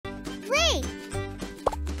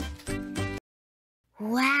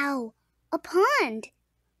Wow, a pond.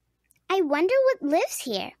 I wonder what lives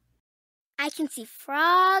here. I can see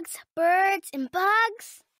frogs, birds, and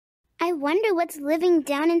bugs. I wonder what's living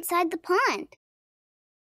down inside the pond.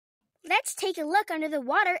 Let's take a look under the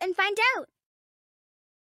water and find out.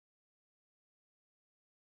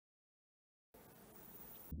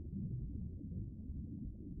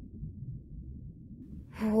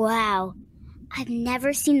 Wow, I've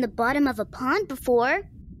never seen the bottom of a pond before.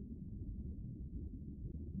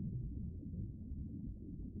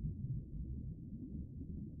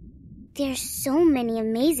 There's so many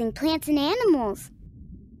amazing plants and animals.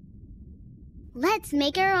 Let's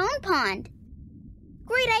make our own pond.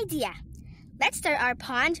 Great idea. Let's start our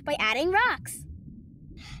pond by adding rocks.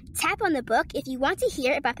 Tap on the book if you want to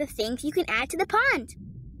hear about the things you can add to the pond.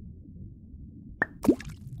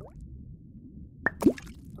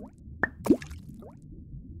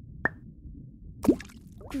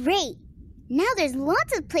 Great! Now there's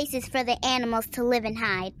lots of places for the animals to live and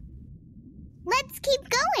hide. Let's keep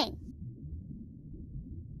going.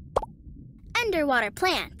 Underwater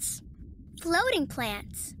plants. Floating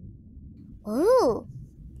plants. Ooh,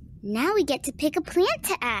 now we get to pick a plant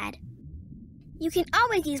to add. You can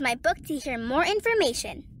always use my book to hear more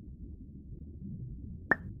information.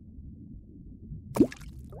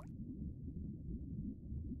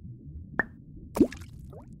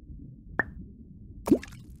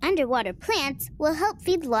 Underwater plants will help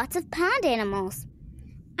feed lots of pond animals.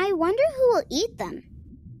 I wonder who will eat them.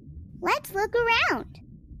 Let's look around.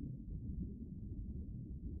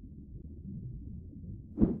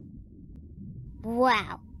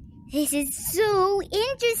 Wow, this is so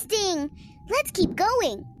interesting. Let's keep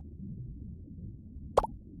going.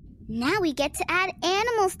 Now we get to add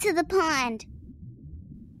animals to the pond.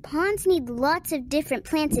 Ponds need lots of different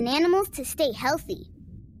plants and animals to stay healthy.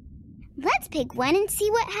 Let's pick one and see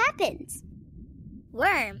what happens.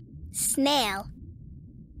 Worm, snail.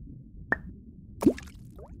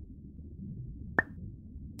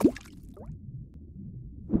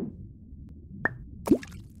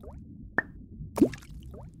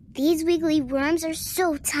 These wiggly worms are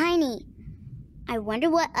so tiny. I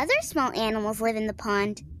wonder what other small animals live in the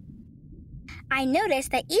pond. I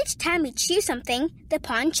noticed that each time we choose something, the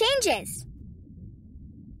pond changes.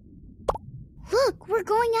 Look, we're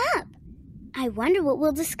going up. I wonder what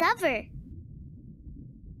we'll discover.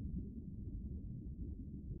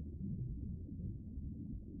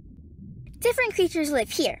 Different creatures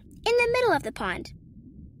live here, in the middle of the pond.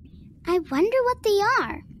 I wonder what they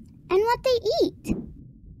are and what they eat.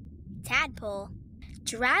 Tadpole,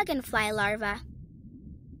 dragonfly larva.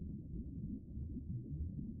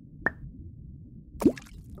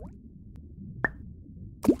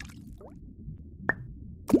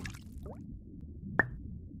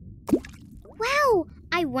 Wow,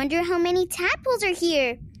 I wonder how many tadpoles are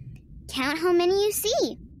here. Count how many you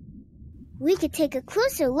see. We could take a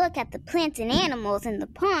closer look at the plants and animals in the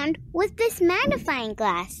pond with this magnifying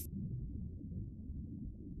glass.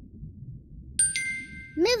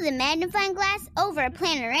 Move the magnifying glass over a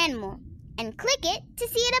plant or animal and click it to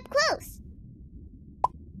see it up close.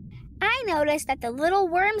 I noticed that the little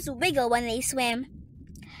worms wiggle when they swim.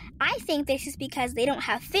 I think this is because they don't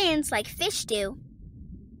have fins like fish do.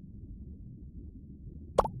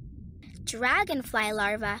 Dragonfly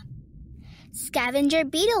larva. Scavenger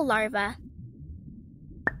beetle larva.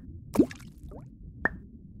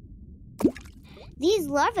 These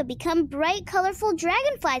larvae become bright, colorful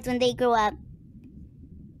dragonflies when they grow up.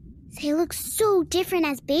 They look so different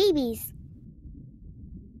as babies.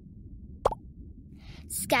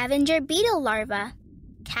 Scavenger beetle larva.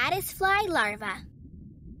 Caddisfly larva.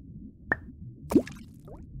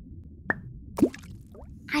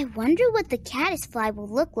 I wonder what the caddisfly will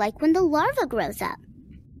look like when the larva grows up.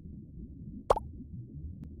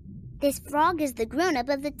 This frog is the grown-up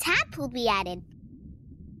of the tadpole we added.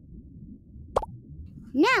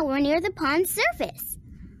 Now we're near the pond's surface.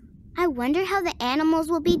 I wonder how the animals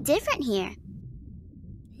will be different here.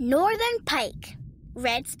 Northern pike.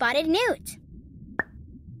 Red-spotted newt.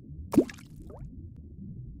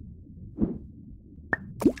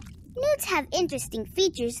 Newts have interesting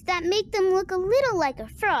features that make them look a little like a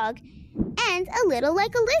frog and a little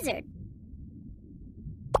like a lizard.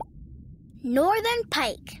 Northern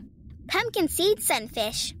pike. Pumpkin seed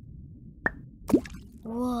sunfish.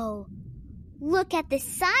 Whoa, look at the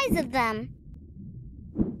size of them.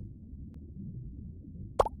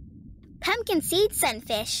 Pumpkin seed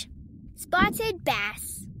sunfish. Spotted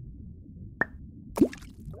bass.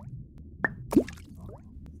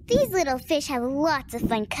 These little fish have lots of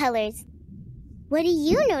fun colors. What do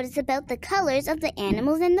you notice about the colors of the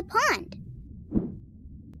animals in the pond?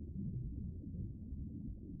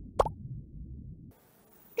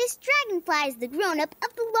 This dragonfly is the grown-up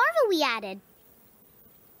of the larva we added.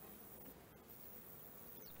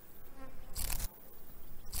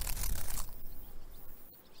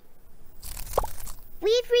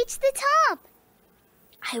 We've reached the top.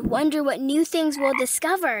 I wonder what new things we'll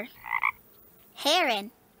discover. Heron,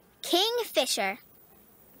 kingfisher.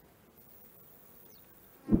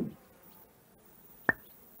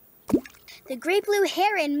 The great blue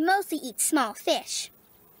heron mostly eats small fish.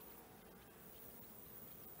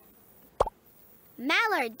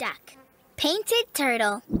 Mallard duck, painted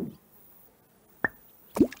turtle.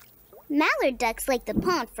 Mallard ducks like the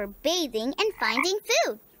pond for bathing and finding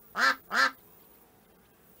food.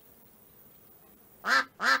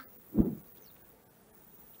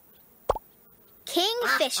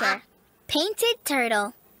 Kingfisher, painted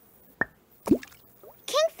turtle.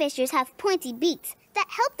 Kingfishers have pointy beaks that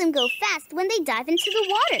help them go fast when they dive into the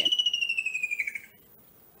water.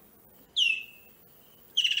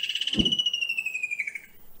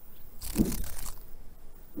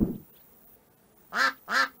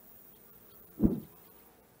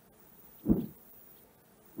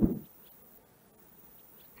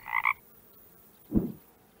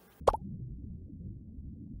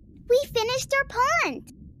 We finished our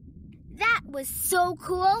pond. That was so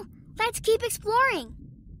cool. Let's keep exploring.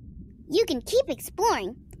 You can keep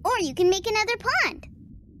exploring, or you can make another pond.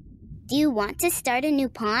 Do you want to start a new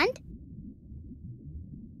pond?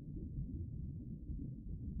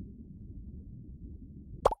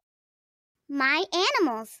 My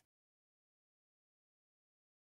animals.